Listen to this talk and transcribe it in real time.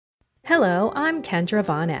Hello, I'm Kendra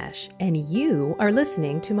Von Esch, and you are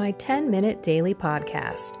listening to my 10-minute daily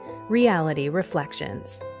podcast, Reality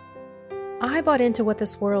Reflections. I bought into what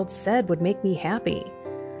this world said would make me happy.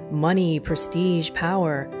 Money, prestige,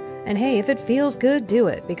 power. And hey, if it feels good, do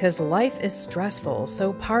it, because life is stressful,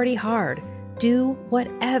 so party hard. Do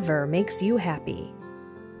whatever makes you happy.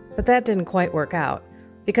 But that didn't quite work out,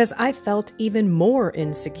 because I felt even more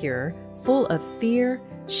insecure, full of fear,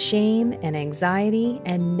 shame, and anxiety,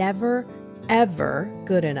 and never, ever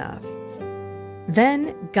good enough.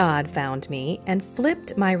 Then God found me and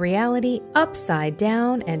flipped my reality upside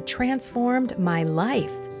down and transformed my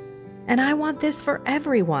life. And I want this for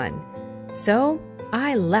everyone. So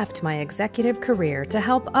I left my executive career to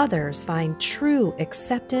help others find true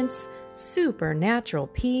acceptance, supernatural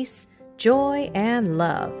peace, joy, and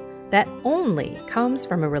love that only comes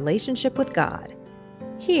from a relationship with God.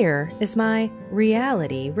 Here is my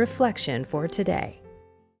reality reflection for today.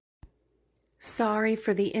 Sorry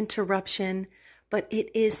for the interruption, but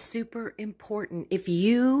it is super important. If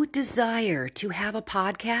you desire to have a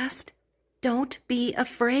podcast, don't be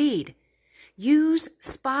afraid. Use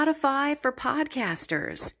Spotify for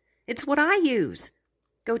podcasters. It's what I use.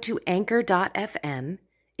 Go to anchor.fm.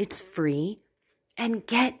 It's free. And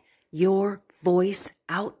get your voice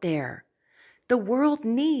out there. The world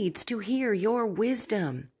needs to hear your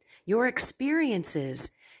wisdom, your experiences,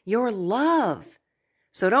 your love.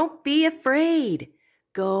 So don't be afraid.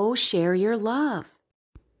 Go share your love.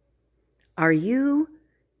 Are you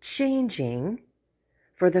changing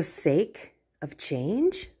for the sake of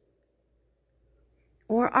change?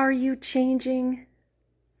 Or are you changing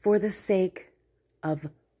for the sake of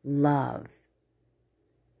love?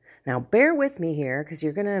 Now, bear with me here, because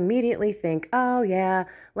you're going to immediately think, oh yeah,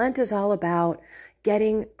 Lent is all about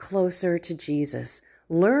getting closer to Jesus,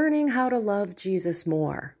 learning how to love Jesus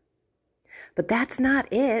more. But that's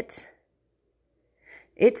not it.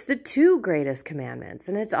 It's the two greatest commandments,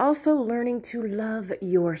 and it's also learning to love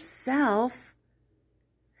yourself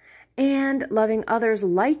and loving others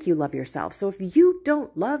like you love yourself. So if you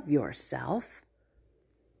don't love yourself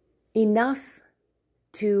enough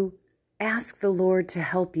to ask the Lord to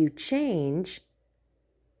help you change,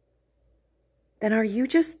 then are you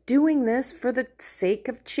just doing this for the sake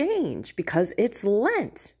of change because it's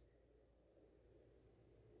Lent?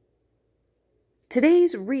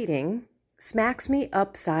 Today's reading smacks me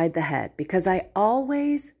upside the head because I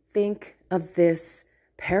always think of this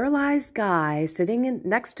paralyzed guy sitting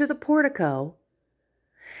next to the portico,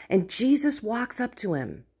 and Jesus walks up to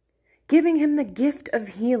him, giving him the gift of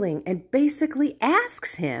healing, and basically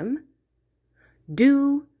asks him,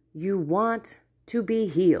 do you want to be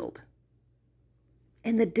healed?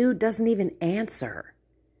 And the dude doesn't even answer.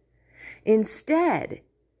 Instead,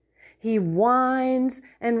 he whines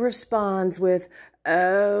and responds with,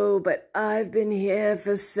 oh, but I've been here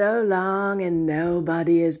for so long and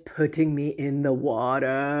nobody is putting me in the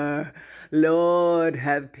water. Lord,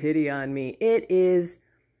 have pity on me. It is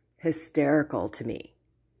hysterical to me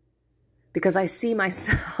because I see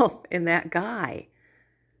myself in that guy.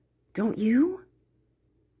 Don't you?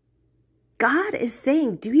 God is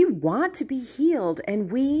saying, do you want to be healed?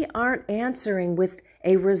 And we aren't answering with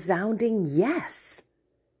a resounding yes.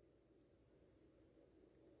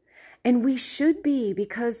 And we should be,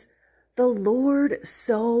 because the Lord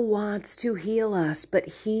so wants to heal us, but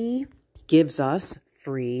He gives us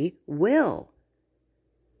free will.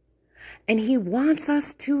 And He wants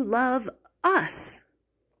us to love us.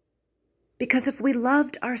 Because if we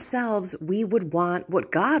loved ourselves, we would want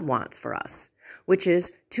what God wants for us, which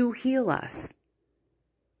is to heal us.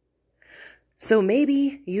 So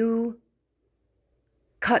maybe you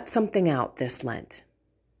cut something out this Lent,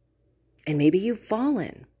 and maybe you've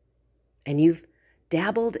fallen, and you've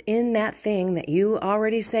dabbled in that thing that you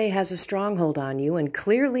already say has a stronghold on you, and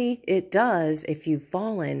clearly it does if you've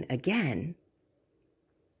fallen again.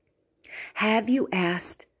 Have you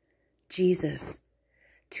asked Jesus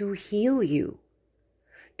to heal you?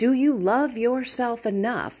 Do you love yourself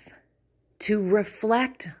enough to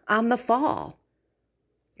reflect on the fall?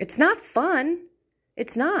 It's not fun.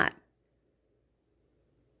 It's not.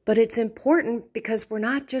 But it's important because we're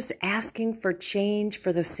not just asking for change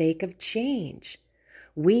for the sake of change.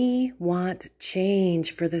 We want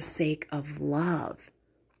change for the sake of love.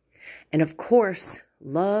 And of course,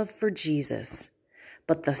 love for Jesus.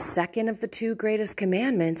 But the second of the two greatest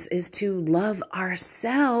commandments is to love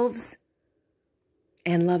ourselves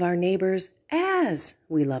and love our neighbors as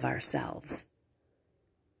we love ourselves.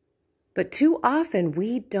 But too often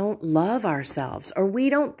we don't love ourselves, or we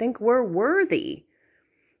don't think we're worthy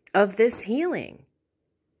of this healing.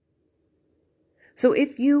 So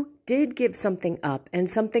if you did give something up and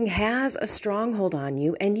something has a stronghold on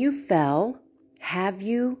you and you fell, have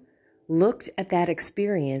you looked at that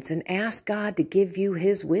experience and asked God to give you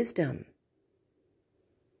His wisdom?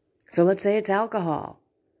 So let's say it's alcohol,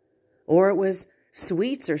 or it was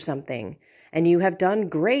sweets or something, and you have done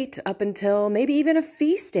great up until maybe even a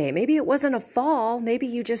feast day. Maybe it wasn't a fall. Maybe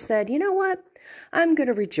you just said, you know what? I'm going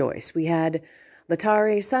to rejoice. We had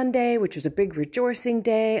Latare Sunday, which was a big rejoicing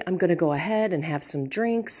day. I'm going to go ahead and have some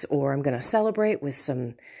drinks, or I'm going to celebrate with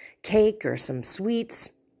some cake or some sweets.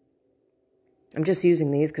 I'm just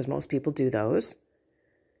using these because most people do those.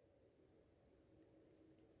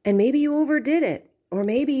 And maybe you overdid it. Or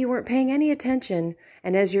maybe you weren't paying any attention,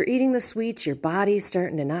 and as you're eating the sweets, your body's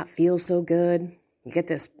starting to not feel so good. You get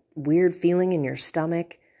this weird feeling in your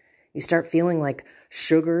stomach. You start feeling like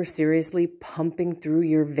sugar seriously pumping through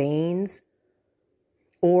your veins.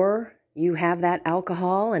 Or you have that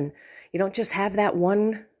alcohol, and you don't just have that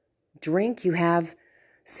one drink. You have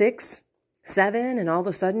 6, 7, and all of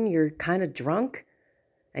a sudden you're kind of drunk,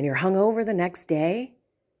 and you're hungover the next day.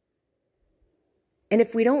 And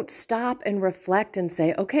if we don't stop and reflect and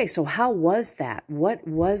say, okay, so how was that? What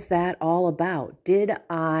was that all about? Did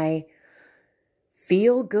I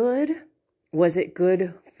feel good? Was it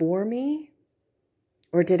good for me?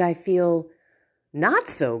 Or did I feel not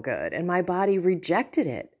so good and my body rejected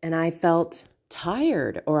it and I felt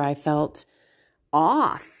tired, or I felt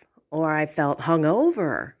off, or I felt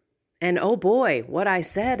hungover? And oh boy, what I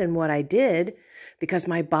said and what I did, because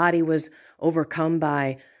my body was overcome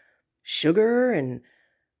by sugar and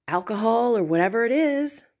alcohol or whatever it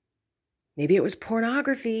is. Maybe it was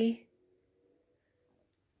pornography.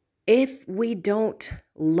 If we don't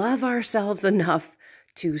love ourselves enough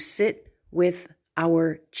to sit with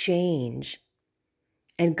our change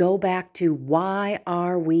and go back to, why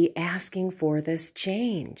are we asking for this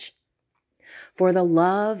change? For the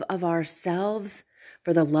love of ourselves,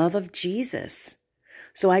 for the love of Jesus.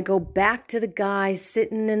 So I go back to the guy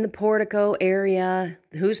sitting in the portico area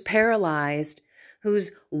who's paralyzed,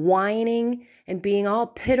 who's whining and being all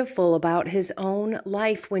pitiful about his own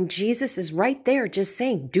life, when Jesus is right there just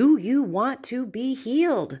saying, do you want to be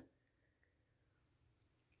healed?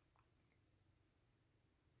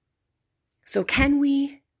 So can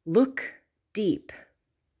we look deep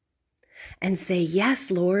and say,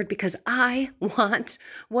 yes, Lord, because I want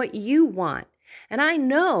what you want. And I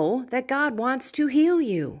know that God wants to heal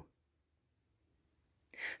you.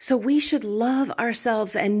 So we should love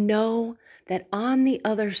ourselves and know that on the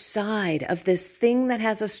other side of this thing that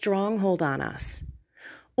has a stronghold on us,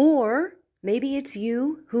 or maybe it's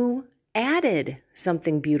you who added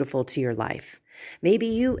something beautiful to your life. Maybe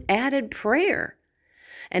you added prayer,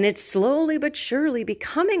 and it's slowly but surely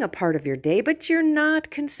becoming a part of your day, but you're not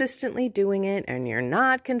consistently doing it, and you're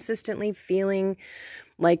not consistently feeling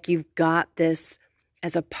like you've got this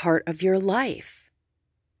as a part of your life.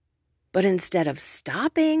 But instead of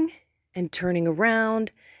stopping and turning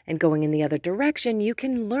around and going in the other direction, you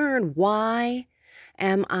can learn, why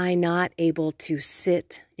am I not able to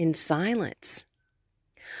sit in silence?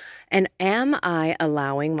 And am I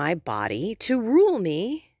allowing my body to rule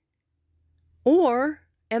me, or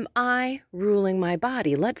am I ruling my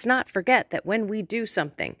body? Let's not forget that when we do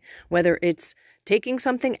something, whether it's taking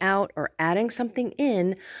something out or adding something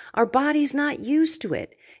in, our body's not used to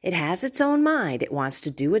it. It has its own mind. It wants to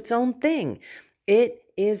do its own thing. It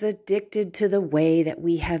is addicted to the way that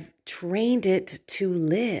we have trained it to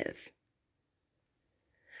live.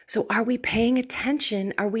 So are we paying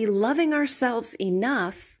attention? Are we loving ourselves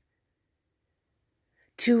enough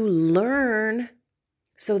to learn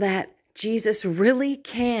so that Jesus really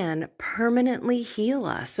can permanently heal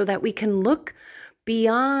us, so that we can look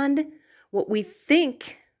beyond what we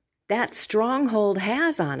think that stronghold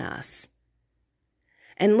has on us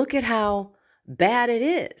and look at how bad it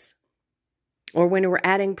is? Or when we're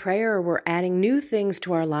adding prayer, or we're adding new things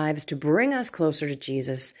to our lives to bring us closer to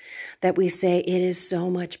Jesus, that we say, it is so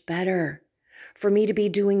much better for me to be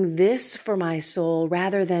doing this for my soul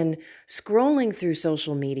rather than scrolling through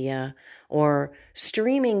social media or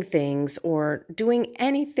streaming things or doing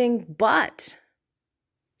anything but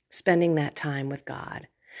spending that time with God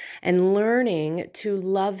and learning to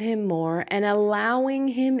love Him more and allowing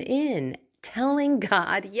Him in, telling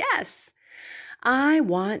God, yes, I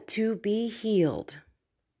want to be healed.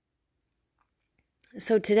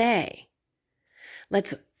 So today,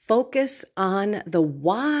 let's focus on the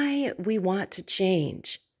why we want to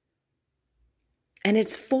change. And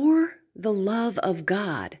it's for the love of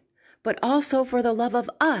God, but also for the love of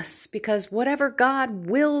us, because whatever God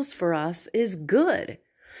wills for us is good,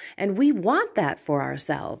 and we want that for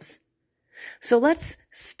ourselves. So let's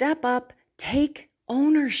step up, take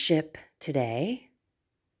ownership today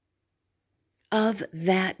of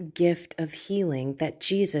that gift of healing that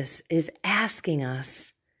Jesus is asking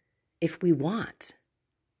us if we want.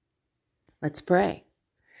 Let's pray.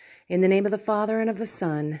 In the name of the Father, and of the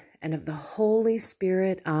Son, and of the Holy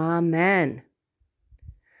Spirit, amen.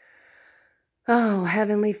 Oh,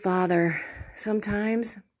 Heavenly Father,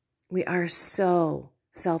 sometimes we are so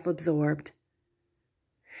self-absorbed,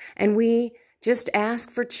 and we just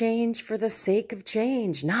ask for change for the sake of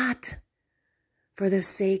change, not for the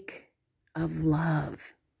sake of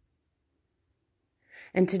love.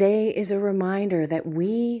 And today is a reminder that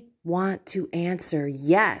we want to answer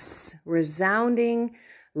yes, resounding,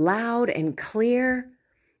 loud and clear.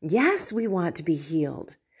 Yes, we want to be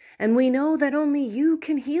healed. And we know that only you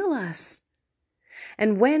can heal us.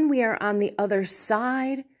 And when we are on the other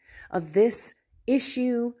side of this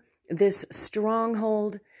issue, this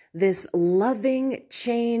stronghold, this loving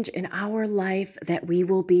change in our life, that we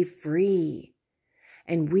will be free.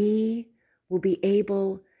 And we will be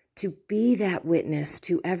able to be that witness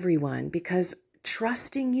to everyone, because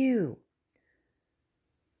trusting you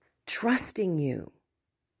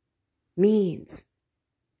means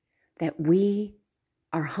that we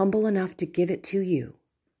are humble enough to give it to you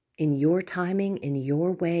in your timing, in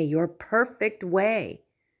your way, your perfect way,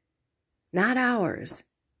 not ours.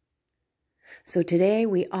 So today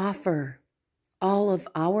we offer all of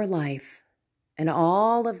our life and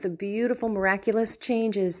all of the beautiful, miraculous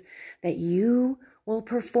changes that you will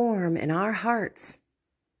perform in our hearts.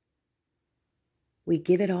 We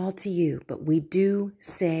give it all to you, but we do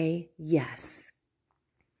say yes.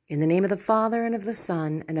 In the name of the Father, and of the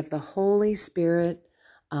Son, and of the Holy Spirit,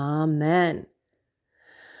 amen.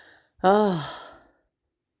 Oh,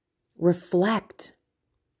 reflect,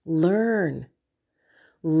 learn,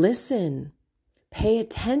 listen, pay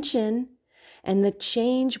attention, and the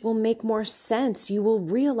change will make more sense. You will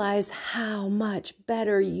realize how much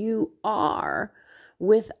better you are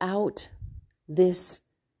without this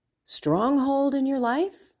stronghold in your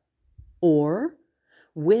life, or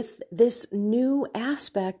with this new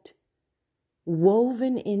aspect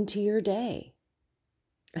woven into your day,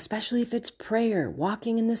 especially if it's prayer,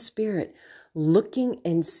 walking in the Spirit, looking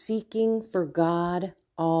and seeking for God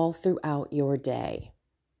all throughout your day.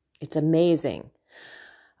 It's amazing.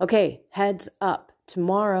 Okay, heads up.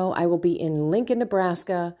 Tomorrow I will be in Lincoln,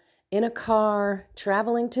 Nebraska, in a car,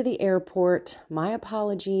 traveling to the airport. My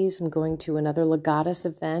apologies. I'm going to another Legatus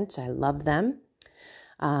event. I love them.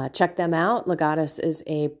 Check them out. Legatus is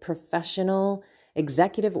a professional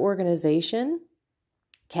executive organization,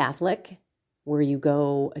 Catholic, where you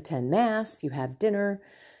go attend Mass, you have dinner,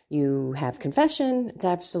 you have confession. It's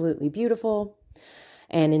absolutely beautiful.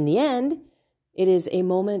 And in the end, it is a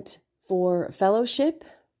moment for fellowship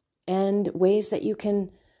and ways that you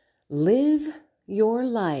can live your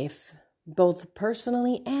life, both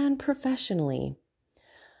personally and professionally,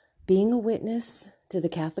 being a witness to the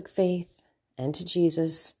Catholic faith and to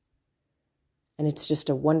Jesus. And it's just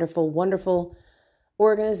a wonderful, wonderful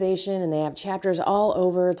organization, and they have chapters all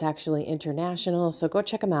over. It's actually international, so go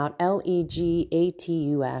check them out.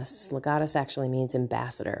 Legatus. Legatus actually means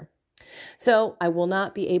ambassador. So I will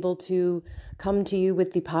not be able to come to you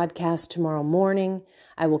with the podcast tomorrow morning.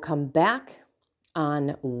 I will come back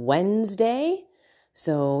on Wednesday,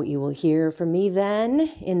 so you will hear from me then.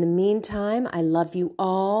 In the meantime, I love you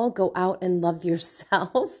all. Go out and love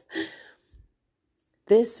yourself.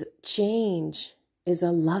 This change is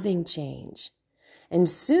a loving change. And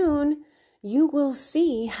soon you will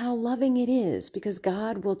see how loving it is, because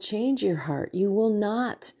God will change your heart. You will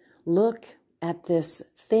not look at this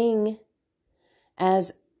thing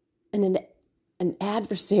as an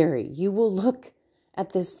adversary. You will look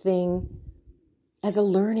at this thing as a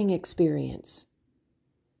learning experience.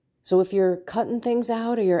 So if you're cutting things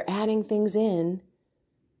out or you're adding things in,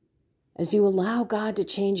 as you allow God to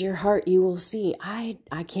change your heart, you will see, I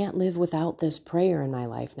can't live without this prayer in my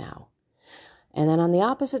life now. And then on the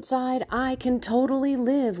opposite side, I can totally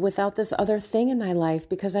live without this other thing in my life,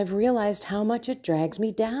 because I've realized how much it drags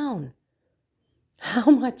me down.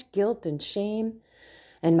 How much guilt and shame,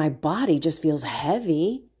 and my body just feels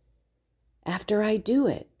heavy after I do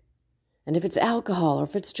it. And if it's alcohol, or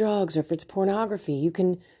if it's drugs, or if it's pornography, you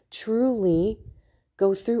can truly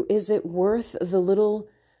go through, is it worth the little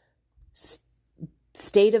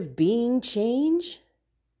state of being change,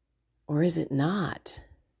 or is it not?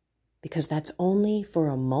 Because that's only for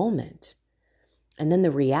a moment. And then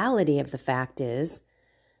the reality of the fact is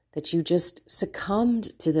that you just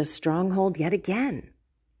succumbed to the stronghold yet again.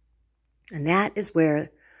 And that is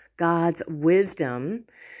where God's wisdom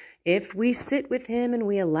If we sit with him and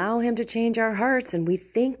we allow him to change our hearts and we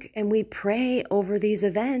think and we pray over these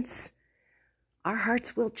events, our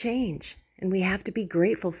hearts will change. And we have to be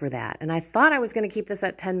grateful for that. And I thought I was going to keep this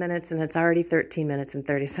at 10 minutes and it's already 13 minutes and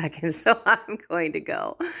 30 seconds. So I'm going to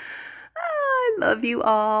go. I love you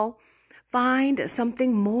all. Find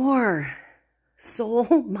something more.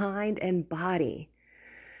 Soul, mind, and body.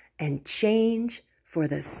 And change for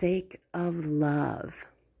the sake of love.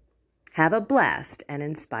 Have a blessed and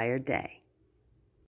inspired day.